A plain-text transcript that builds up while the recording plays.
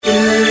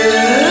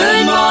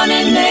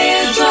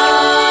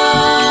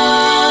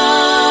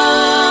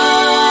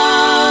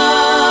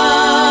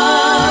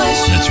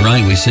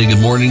say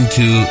good morning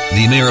to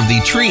the mayor of the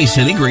Tree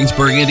City,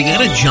 Greensburg,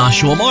 Indiana,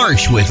 Joshua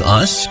Marsh, with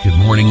us. Good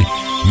morning,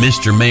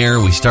 Mr. Mayor.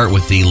 We start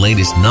with the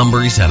latest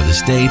numbers out of the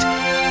state.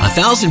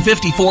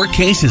 1,054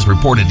 cases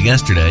reported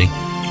yesterday.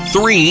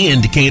 3 in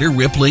Decatur,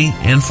 Ripley,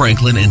 and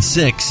Franklin, and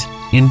 6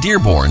 in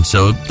Dearborn.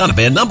 So not a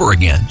bad number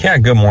again. Yeah,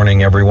 good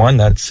morning, everyone.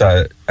 That's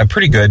a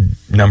pretty good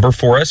number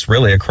for us,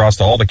 really, across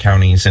all the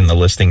counties in the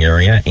listing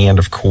area. And,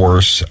 of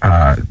course,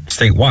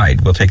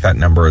 statewide, we'll take that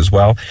number as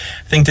well.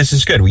 I think this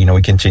is good. We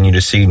continue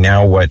to see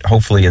now what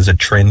hopefully is a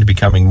trend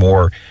becoming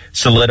more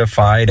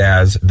solidified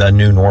as the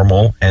new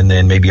normal. And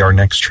then maybe our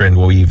next trend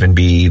will even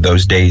be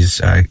those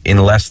days in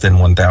less than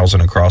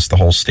 1,000 across the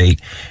whole state.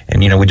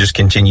 And, we just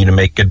continue to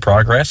make good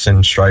progress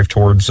and strive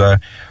towards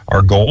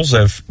our goals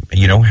of,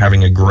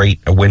 having a great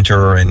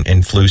winter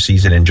and flu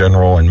season in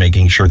general, and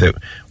making sure that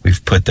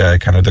we've put the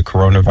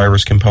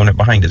coronavirus component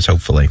behind us,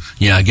 hopefully.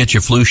 Yeah, get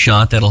your flu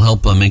shot. That'll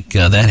help make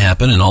that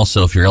happen. And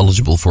also, if you're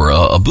eligible for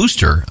a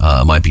booster,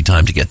 might be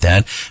time to get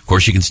that. Of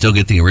course, you can still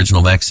get the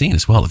original vaccine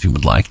as well if you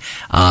would like.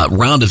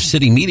 Round of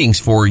city meetings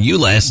for you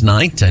last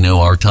night. I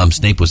know our Tom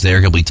Snape was there.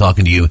 He'll be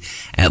talking to you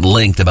at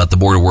length about the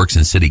Board of Works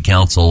and City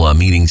Council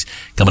meetings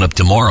coming up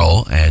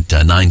tomorrow at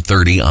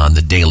 9:30 on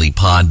the Daily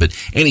Pod. But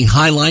any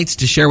highlights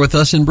to share with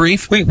us in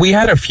brief? We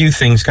had a few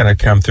things kind of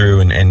come through,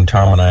 and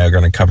Tom and I are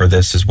going to cover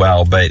this as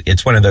well. But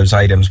it's one of those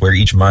items where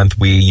each month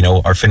we,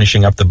 are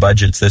finishing up the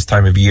budgets this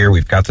time of year.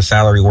 We've got the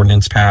salary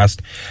ordinance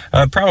passed.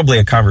 Probably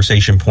a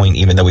conversation point,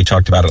 even though we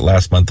talked about it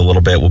last month a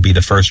little bit, will be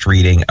the first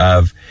reading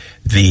of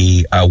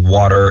the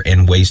water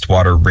and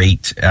wastewater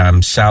rate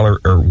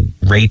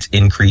rate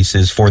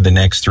increases for the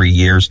next 3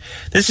 years.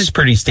 This is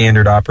pretty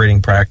standard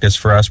operating practice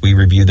for us. We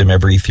review them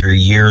every 3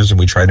 years, and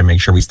we try to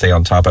make sure we stay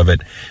on top of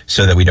it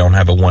so that we don't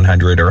have a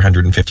 100 or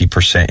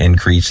 150%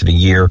 increase in a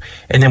year.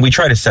 And then we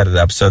try to set it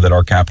up so that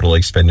our capital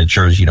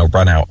expenditures,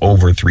 run out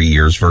over 3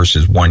 years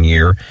versus 1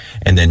 year,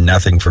 and then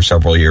nothing for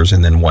several years,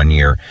 and then 1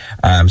 year.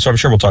 So I'm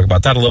sure we'll talk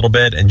about that a little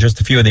bit, and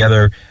just a few of the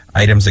other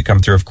items that come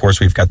through. Of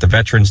course, we've got the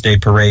Veterans Day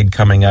Parade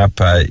coming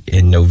up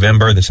in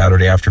November, the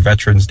Saturday after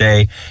Veterans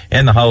Day,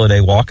 and the Holiday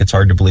Walk. It's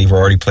hard to believe we're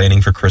already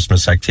planning for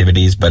Christmas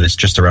activities, but it's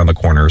just around the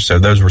corner. So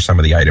those were some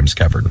of the items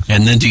covered.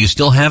 And then do you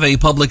still have a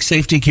public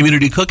safety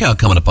community cookout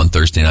coming up on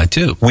Thursday night,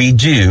 too? We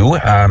do.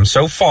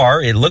 So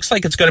far, it looks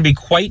like it's going to be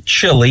quite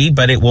chilly,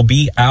 but it will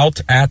be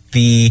out at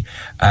the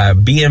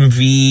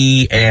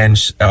BMV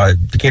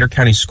and Decatur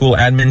County School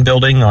Admin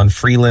Building on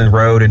Freeland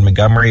Road in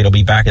Montgomery. It'll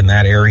be back in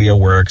that area.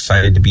 We're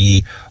excited to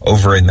be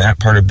over in that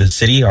part of the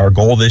city. Our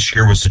goal this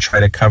year was to try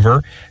to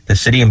cover the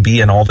city and be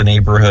in all the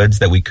neighborhoods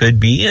that we could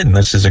be, and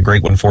this is a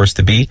great one for us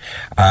to be.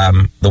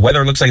 The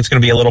weather looks like it's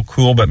going to be a little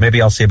cool, but maybe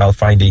I'll see about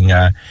finding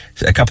a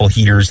couple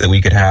heaters that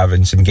we could have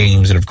and some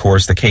games. And of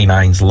course, the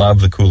canines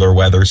love the cooler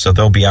weather, so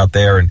they'll be out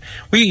there. And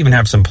we even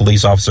have some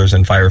police officers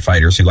and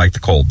firefighters who like the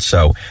cold,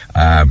 so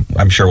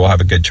I'm sure we'll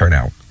have a good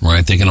turnout.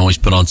 Right, they can always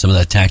put on some of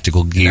that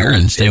tactical gear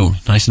and stay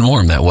nice and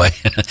warm that way.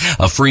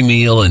 A free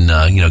meal and,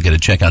 get to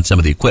check out some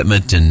of the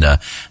equipment, and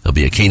there'll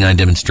be a canine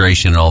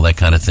demonstration and all that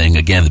kind of thing.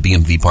 Again, the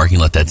BMV parking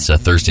lot, that's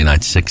Thursday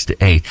night, 6 to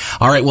 8.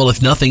 All right, well,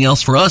 if nothing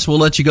else for us, we'll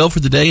let you go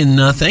for the day, and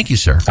thank you,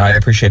 sir. I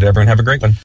appreciate it, everyone. Have a great one.